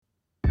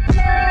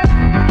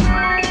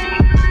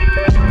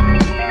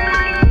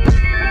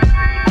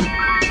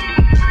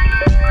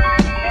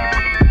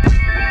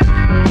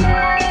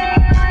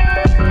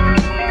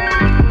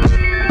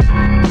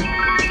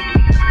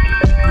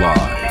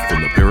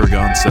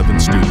7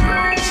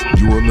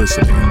 Studios. You are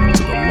listening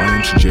to the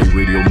Lance J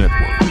Radio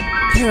Network.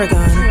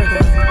 Paragon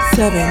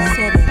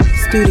 7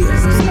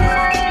 Studios.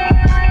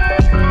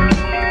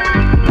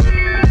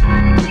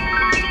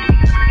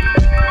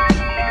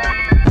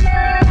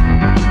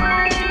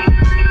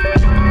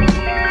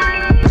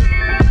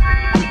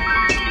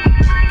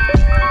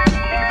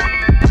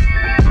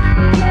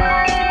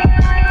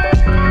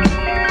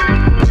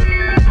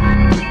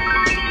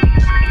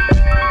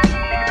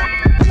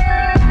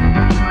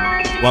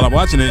 While I'm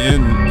watching the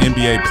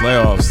NBA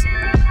playoffs,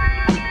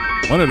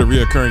 one of the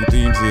reoccurring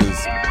themes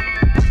is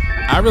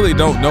I really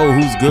don't know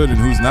who's good and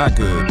who's not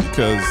good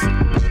because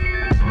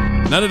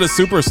none of the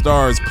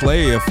superstars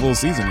play a full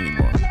season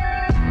anymore.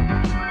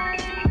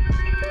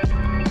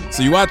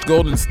 So you watch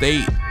Golden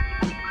State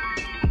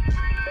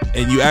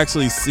and you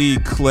actually see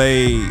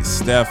Clay,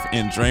 Steph,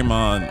 and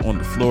Draymond on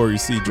the floor. You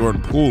see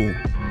Jordan Poole.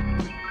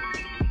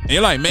 And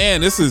you're like, man,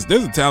 this is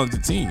a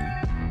talented team.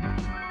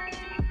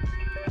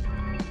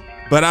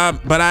 But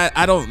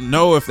I don't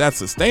know if that's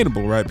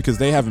sustainable, right? Because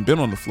they haven't been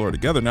on the floor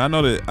together. Now I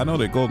know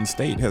that Golden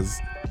State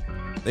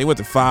they went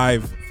to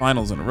 5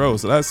 finals in a row,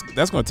 so that's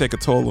going to take a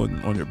toll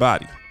on your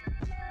body.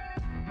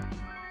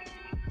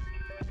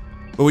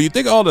 But when you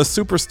think of all the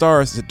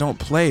superstars that don't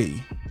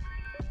play,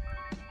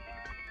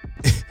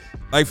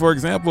 like for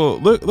example,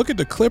 look at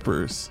the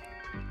Clippers,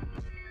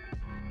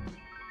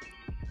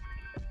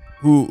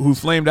 who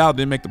flamed out,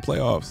 didn't make the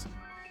playoffs.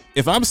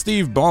 If I'm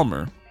Steve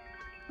Ballmer.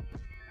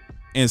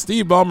 And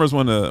Steve Ballmer is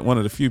one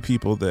of the few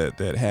people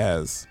that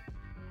has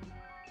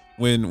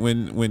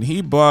when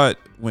he bought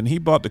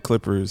the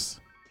Clippers,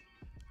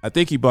 I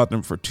think he bought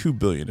them for $2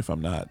 billion if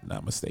I'm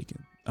not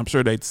mistaken. I'm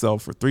sure they'd sell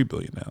for $3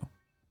 billion now.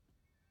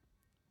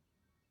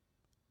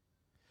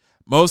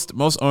 Most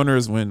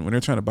owners when they're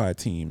trying to buy a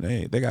team,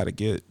 they got to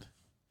get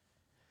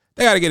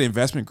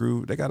investment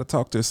group. They got to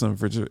talk to some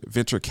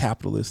venture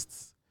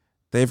capitalists.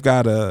 They've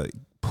got to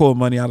pull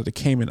money out of the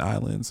Cayman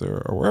Islands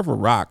or wherever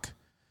rock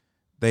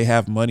they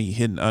have money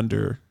hidden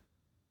under.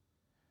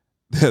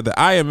 The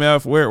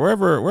IMF,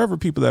 wherever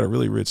people that are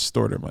really rich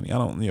store their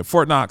money.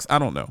 Fort Knox, I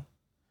don't know.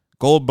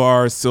 Gold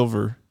bars,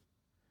 silver,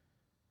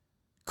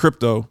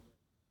 crypto.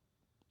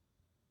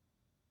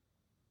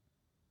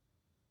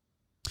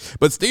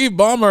 But Steve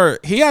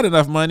Ballmer, he had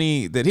enough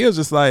money that he was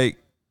just like,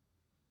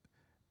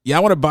 yeah,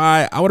 I want to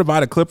buy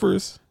the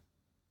Clippers,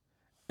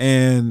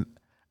 and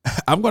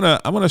I'm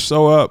gonna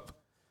show up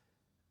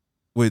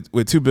with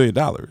 $2 billion.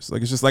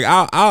 Like, it's just like,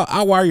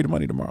 I'll wire you the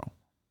money tomorrow.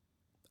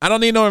 I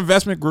don't need no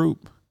investment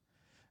group.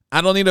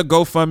 I don't need a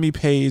GoFundMe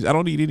page. I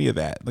don't need any of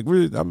that. Like,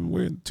 we're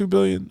 $2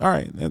 billion. All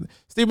right. And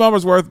Steve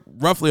Ballmer's worth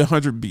roughly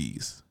 100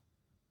 Bs.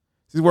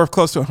 He's worth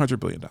close to $100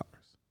 billion.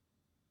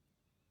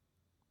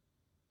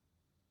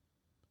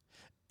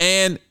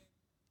 And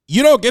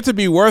you don't get to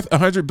be worth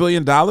 $100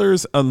 billion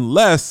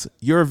unless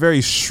you're a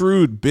very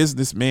shrewd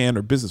businessman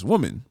or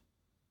businesswoman.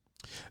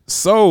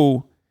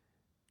 So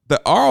the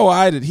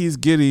ROI that he's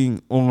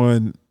getting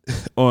on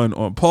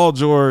Paul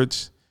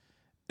George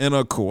and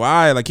on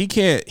Kawhi, like he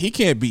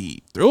can't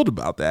be thrilled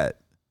about that.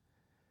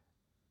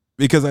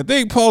 Because I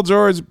think Paul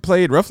George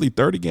played roughly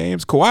 30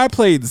 games. Kawhi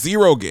played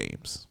 0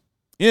 games.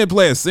 He didn't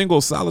play a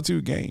single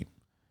solitude game.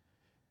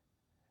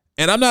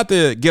 And I'm not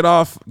to get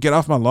off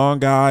my lawn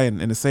guy and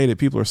to say that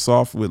people are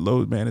soft with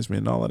load management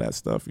and all of that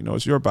stuff. You know,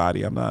 it's your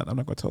body. I'm not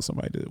going to tell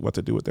somebody what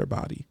to do with their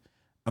body.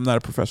 I'm not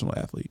a professional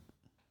athlete.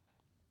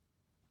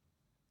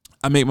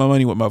 I make my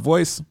money with my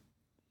voice.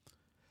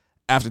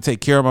 I have to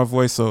take care of my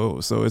voice, so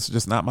it's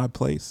just not my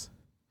place.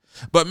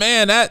 But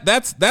man,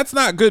 that's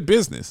not good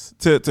business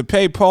to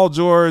pay Paul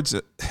George.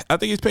 I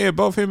think he's paying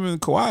both him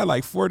and Kawhi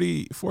like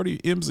 40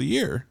 M's a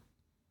year.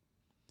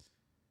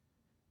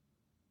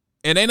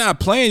 And they're not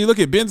playing. You look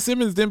at Ben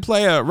Simmons, didn't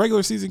play a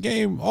regular season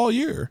game all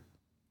year.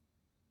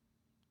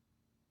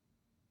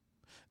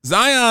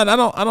 Zion, I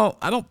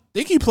don't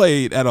think he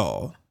played at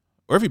all.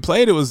 Or if he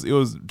played, it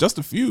was just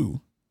a few.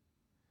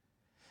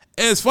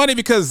 And it's funny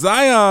because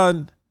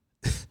Zion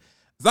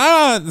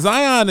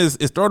is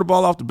throwing the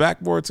ball off the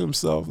backboard to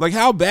himself. Like,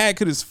 how bad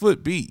could his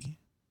foot be?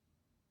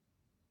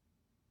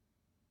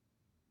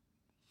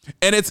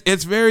 And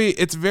it's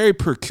very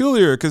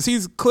peculiar because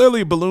he's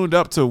clearly ballooned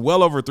up to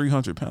well over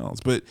 300 pounds.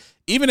 But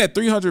even at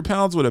 300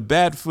 pounds with a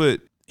bad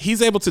foot,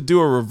 he's able to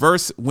do a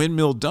reverse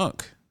windmill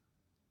dunk.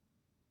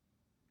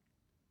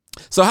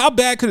 So how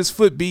bad could his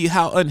foot be?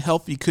 How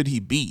unhealthy could he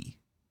be?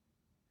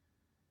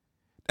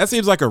 That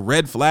seems like a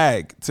red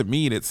flag to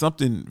me that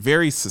something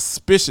very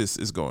suspicious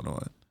is going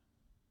on.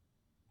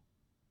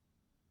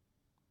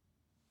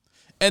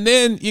 And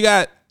then you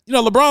got,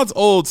 LeBron's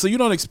old, so you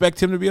don't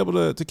expect him to be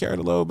able to carry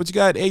the load, but you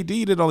got AD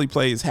that only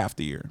plays half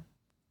the year.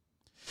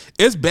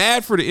 It's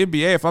bad for the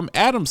NBA. If I'm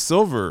Adam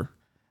Silver,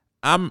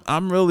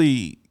 I'm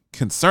really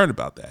concerned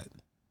about that.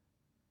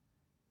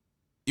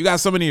 You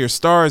got so many of your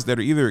stars that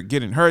are either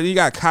getting hurt. You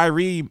got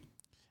Kyrie, and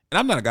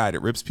I'm not a guy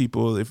that rips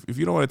people. If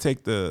you don't want to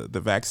take the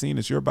vaccine,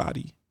 it's your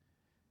body.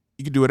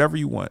 You can do whatever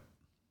you want.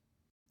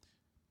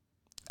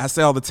 I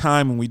say all the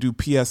time when we do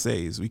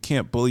PSAs, we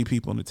can't bully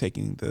people into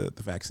taking the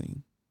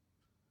vaccine.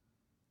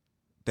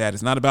 that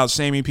it's not about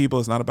shaming people.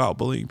 It's not about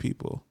bullying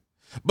people.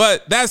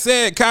 But that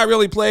said, Kyrie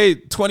only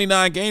played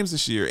 29 games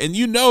this year. And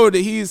we know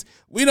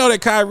that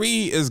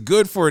Kyrie is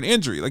good for an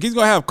injury. Like, he's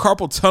going to have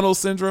carpal tunnel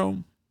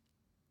syndrome.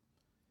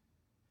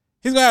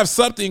 He's going to have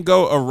something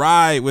go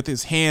awry with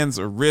his hands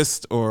or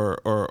wrist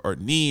or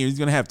knee. He's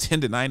going to have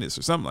tendonitis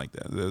or something like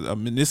that, a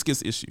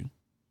meniscus issue.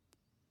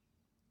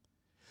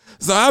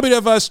 So how many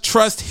of us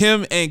trust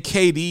him and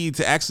KD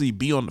to actually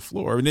be on the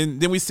floor?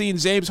 And then we seen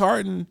James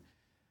Harden,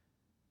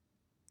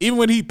 even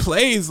when he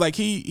plays, like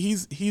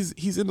he's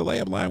in the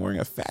layup line wearing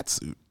a fat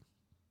suit.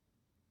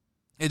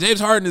 And James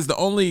Harden is the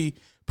only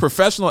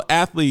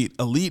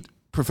elite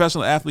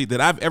professional athlete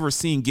that I've ever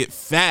seen get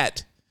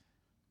fat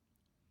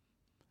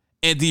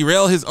and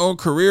derail his own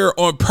career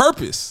on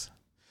purpose.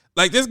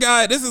 Like, this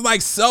guy, this is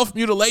like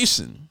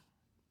self-mutilation.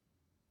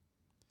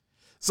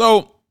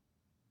 So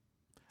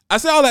I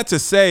say all that to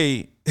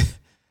say,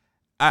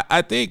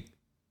 I think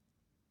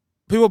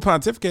people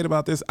pontificate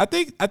about this. I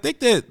think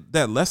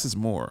that less is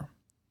more.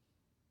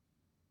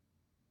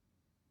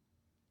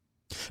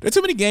 There are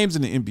too many games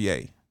in the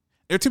NBA.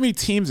 There are too many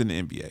teams in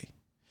the NBA.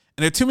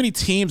 And there are too many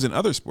teams in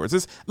other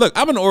sports. Look,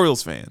 I'm an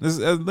Orioles fan.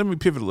 Let me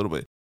pivot a little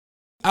bit.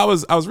 I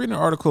was reading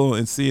an article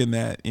and seeing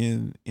that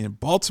in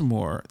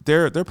Baltimore,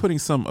 they're putting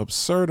some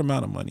absurd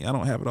amount of money. I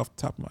don't have it off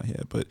the top of my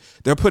head, but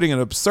they're putting an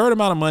absurd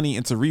amount of money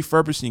into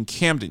refurbishing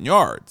Camden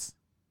Yards.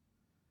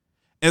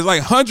 And it's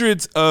like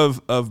hundreds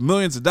of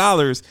millions of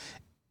dollars.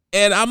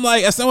 And I'm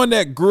like, as someone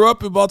that grew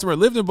up in Baltimore,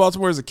 lived in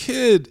Baltimore as a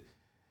kid,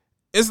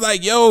 it's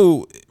like,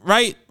 yo,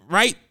 right?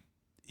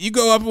 You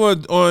go up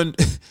on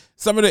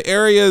some of the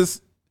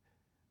areas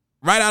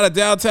right out of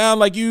downtown,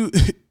 like you're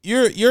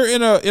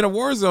in a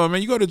war zone,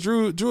 man. You go to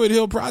Druid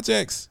Hill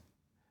Projects,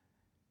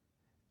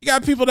 you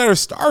got people that are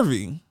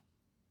starving.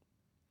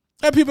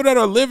 You got people that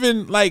are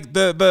living like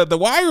the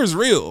wire is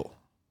real.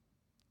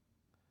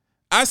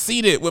 I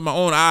seen it with my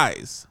own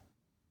eyes.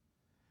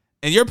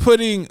 And you're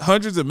putting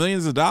hundreds of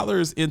millions of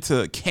dollars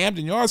into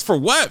Camden Yards for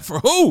what? For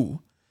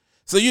who?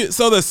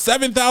 So the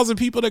 7,000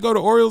 people that go to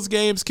Orioles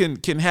games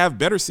can have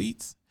better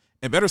seats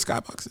and better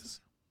skyboxes?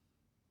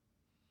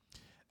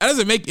 That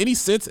doesn't make any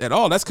sense at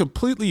all. That's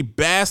completely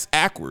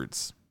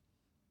bass-ackwards.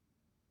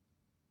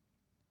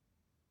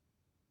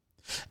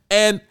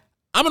 And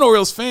I'm an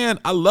Orioles fan.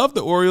 I love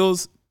the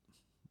Orioles,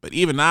 but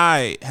even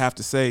I have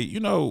to say,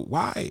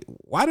 why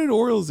do the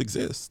Orioles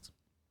exist?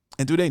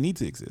 And do they need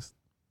to exist?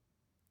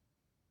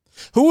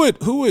 Who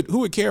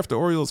would care if the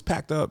Orioles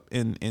packed up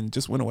and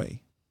just went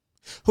away?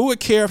 Who would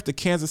care if the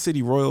Kansas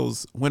City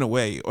Royals went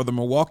away, or the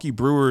Milwaukee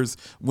Brewers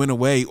went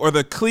away, or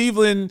the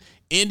Cleveland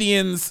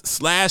Indians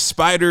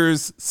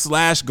 /Spiders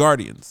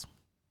 /Guardians?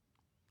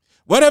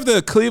 What if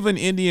the Cleveland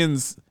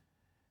Indians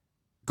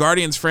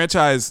Guardians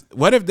franchise,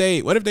 what if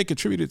they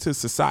contributed to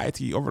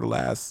society over the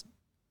last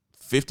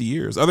 50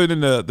 years, other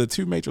than the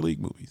two Major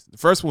League movies? The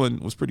first one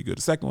was pretty good.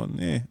 The second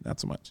one, not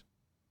so much.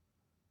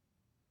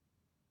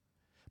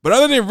 But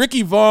other than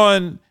Ricky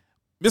Vaughn,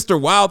 Mr.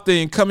 Wild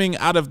Thing, coming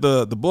out of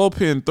the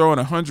bullpen throwing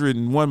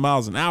 101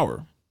 miles an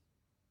hour,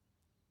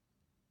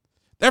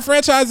 that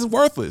franchise is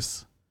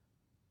worthless.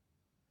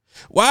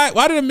 Why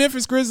do the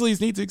Memphis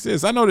Grizzlies need to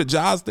exist? I know that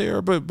Ja's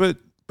there, but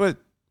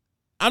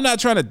I'm not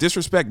trying to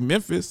disrespect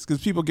Memphis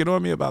because people get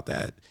on me about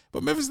that.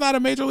 But Memphis is not a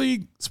major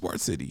league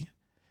sports city.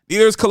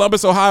 Neither is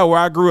Columbus, Ohio, where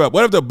I grew up.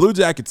 What have the Blue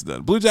Jackets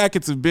done? Blue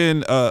Jackets have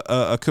been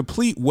a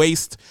complete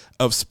waste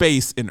of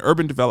space in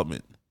urban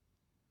development.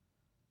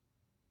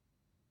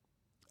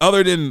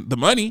 Other than the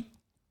money,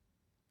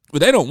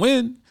 but they don't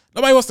win.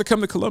 Nobody wants to come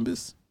to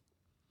Columbus.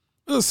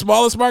 It's the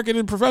smallest market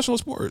in professional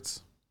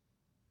sports.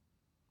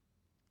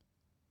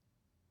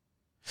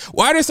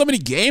 Why are there so many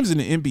games in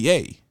the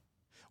NBA?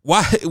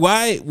 Why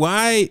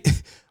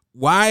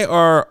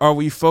are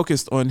we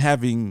focused on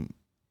having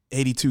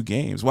 82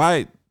 games?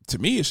 Why, to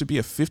me, it should be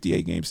a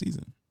 58 game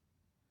season.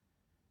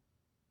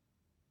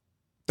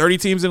 30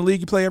 teams in the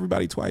league, you play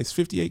everybody twice,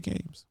 58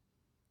 games.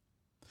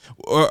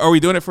 Or are we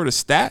doing it for the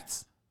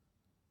stats?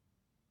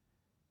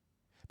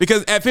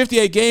 Because at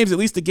 58 games, at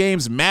least the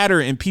games matter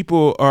and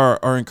people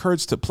are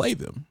encouraged to play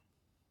them.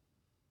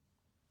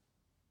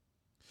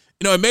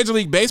 In Major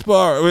League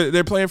Baseball,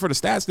 they're playing for the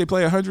stats. They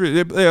play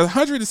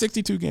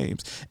 162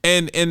 games.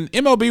 And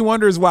MLB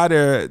wonders why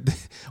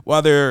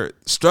they're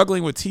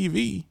struggling with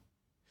TV.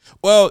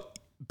 Well,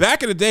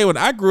 back in the day when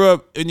I grew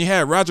up and you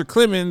had Roger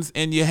Clemens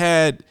and you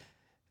had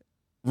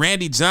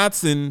Randy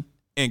Johnson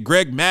and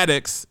Greg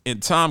Maddux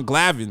and Tom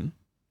Glavine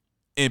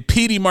and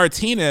Petey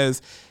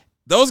Martinez,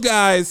 those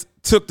guys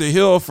took the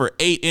hill for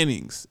 8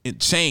 innings and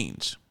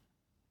change.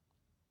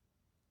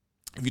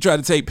 If you try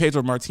to take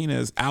Pedro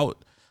Martinez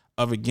out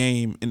of a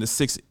game in the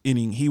 6th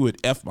inning, he would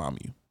F-bomb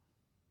you.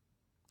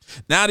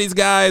 Now these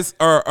guys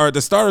are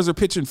the starters are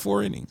pitching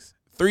 4 innings,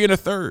 3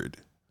 1/3,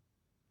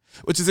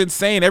 which is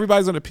insane.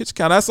 Everybody's on a pitch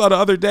count. I saw the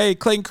other day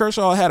Clayton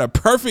Kershaw had a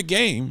perfect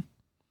game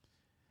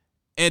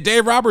and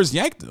Dave Roberts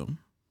yanked him.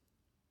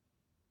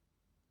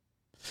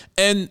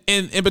 And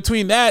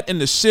between that and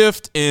the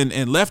shift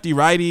and lefty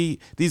righty,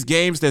 these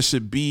games that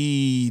should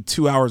be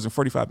 2 hours and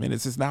 45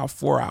 minutes is now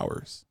 4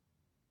 hours.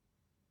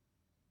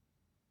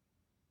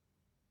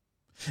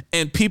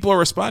 And people are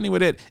responding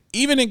with it.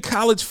 Even in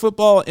college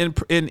football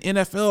and in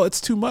NFL,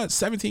 it's too much.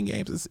 17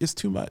 games is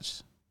too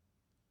much.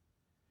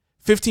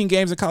 15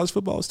 games in college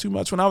football is too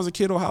much. When I was a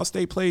kid, Ohio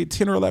State played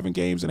 10 or 11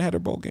 games and had a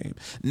bowl game.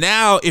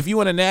 Now, if you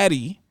win a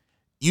natty,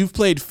 you've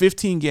played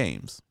 15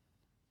 games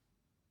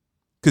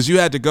because you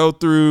had to go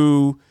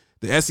through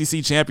the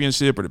SEC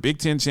championship or the Big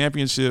Ten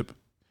championship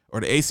or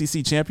the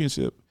ACC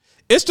championship.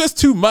 It's just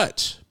too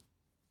much.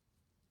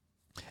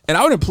 And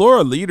I would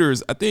implore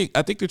leaders, I think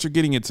that you're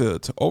getting into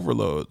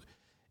overload.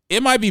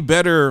 It might be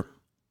better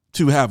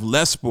to have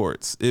less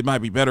sports. It might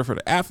be better for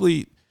the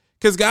athlete.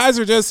 Because guys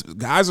are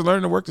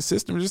learning to work the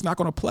system. They're just not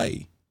going to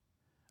play.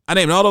 I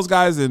named all those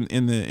guys in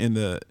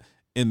the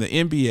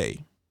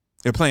NBA.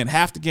 They're playing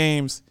half the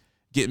games,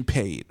 getting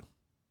paid.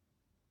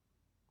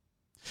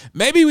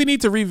 Maybe we need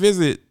to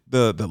revisit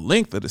the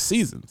length of the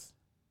seasons,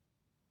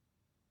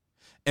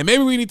 and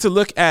maybe we need to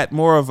look at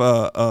more of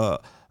a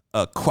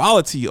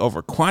quality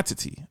over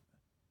quantity.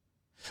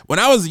 When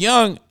I was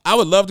young, I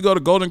would love to go to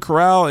Golden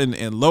Corral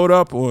and load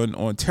up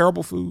on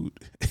terrible food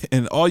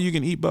and all you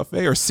can eat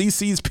buffet or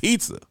CC's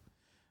Pizza.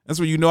 That's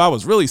where you know I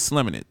was really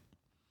slimming it,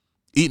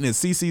 eating at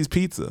CC's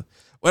Pizza.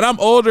 When I'm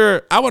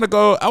older, I want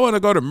to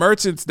go to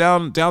Merchants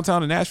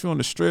downtown in Nashville on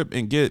the Strip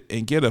and get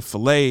a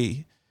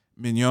filet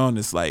mignon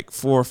that's like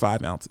 4 or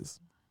 5 ounces.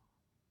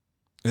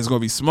 It's gonna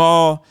be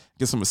small.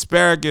 Get some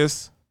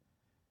asparagus,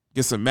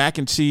 get some mac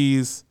and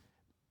cheese,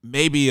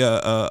 maybe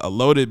a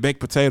loaded baked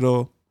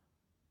potato.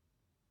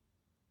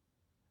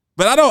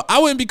 But I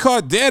wouldn't be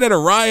caught dead at a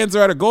Ryan's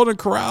or at a Golden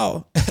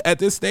Corral at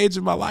this stage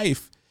of my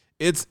life.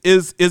 Is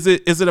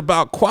it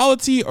about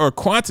quality or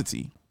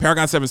quantity?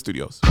 Paragon 7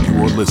 Studios. You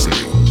are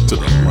listening to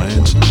the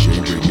Lance J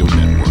Radio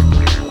Network.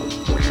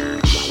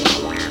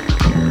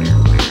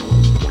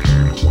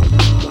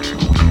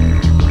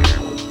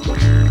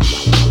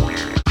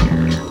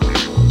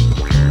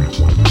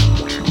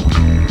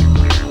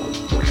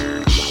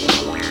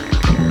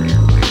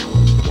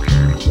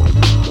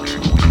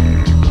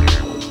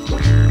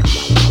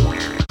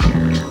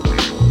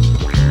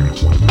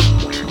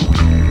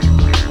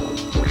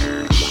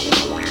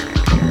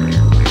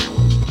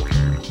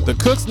 The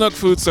Cook's Nook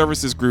Food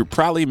Services Group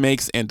proudly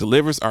makes and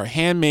delivers our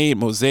handmade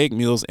mosaic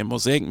meals and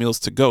mosaic meals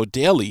to go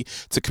daily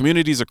to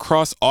communities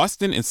across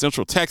Austin and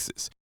Central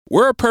Texas.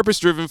 We're a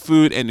purpose-driven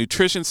food and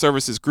nutrition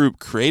services group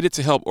created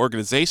to help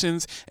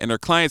organizations and their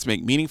clients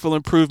make meaningful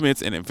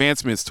improvements and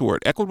advancements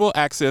toward equitable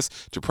access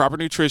to proper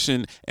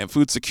nutrition and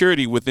food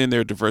security within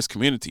their diverse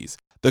communities.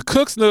 The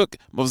Cook's Nook,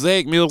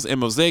 mosaic meals and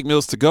mosaic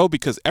meals to go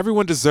because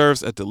everyone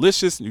deserves a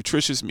delicious,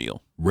 nutritious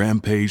meal.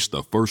 Rampage,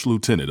 the first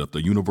lieutenant of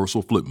the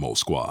Universal Flipmo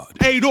Squad.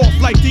 Paid off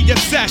like the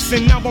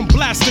assassin, now I'm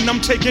blasting, I'm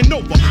taking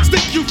over.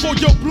 Stick you for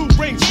your blue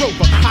Range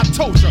Rover. I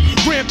told ya,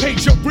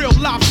 Rampage, a real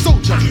live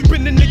soldier.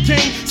 Been in the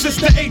game since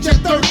the age of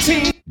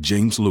 13.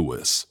 James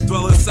Lewis.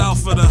 Dwelling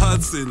south of the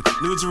Hudson,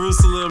 New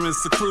Jerusalem in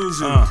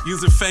seclusion,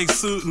 using fake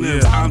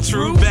pseudonyms. I'm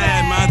true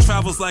bad, mine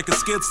travels like a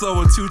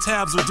schizo and 2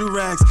 tabs with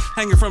do-rags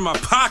hanging from my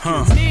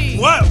pockets.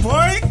 What,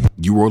 boy?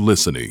 You are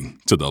listening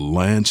to the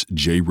Lance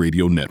J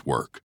Radio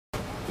Network.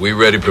 We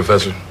ready,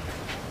 Professor?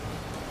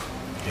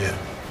 Yeah.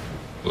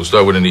 We'll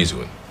start with an easy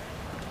one.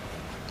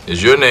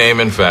 Is your name,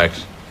 in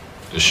fact,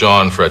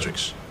 Deshaun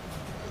Fredericks?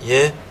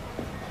 Yeah.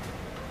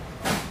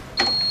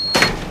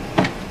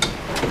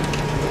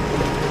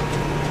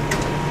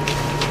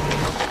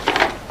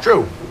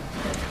 True.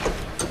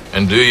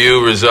 And do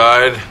you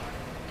reside,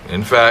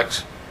 in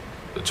fact,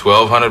 the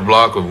 1200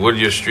 block of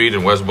Whittier Street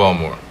in West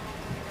Baltimore?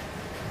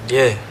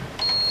 Yeah.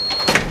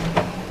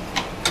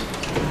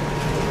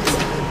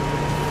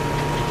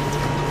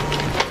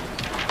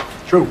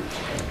 True.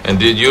 And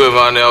did you and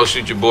Monell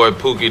shoot your boy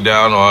Pookie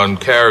down on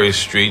Carey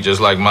Street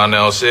just like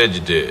Monell said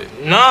you did?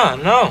 Nah,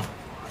 no.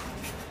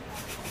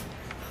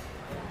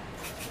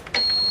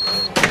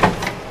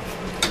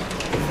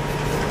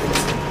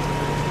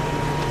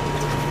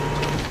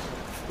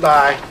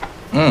 Lie.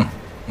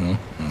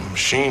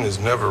 Machine is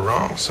never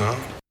wrong, son.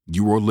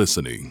 You are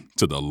listening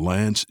to the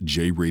Lance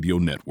J Radio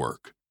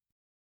Network.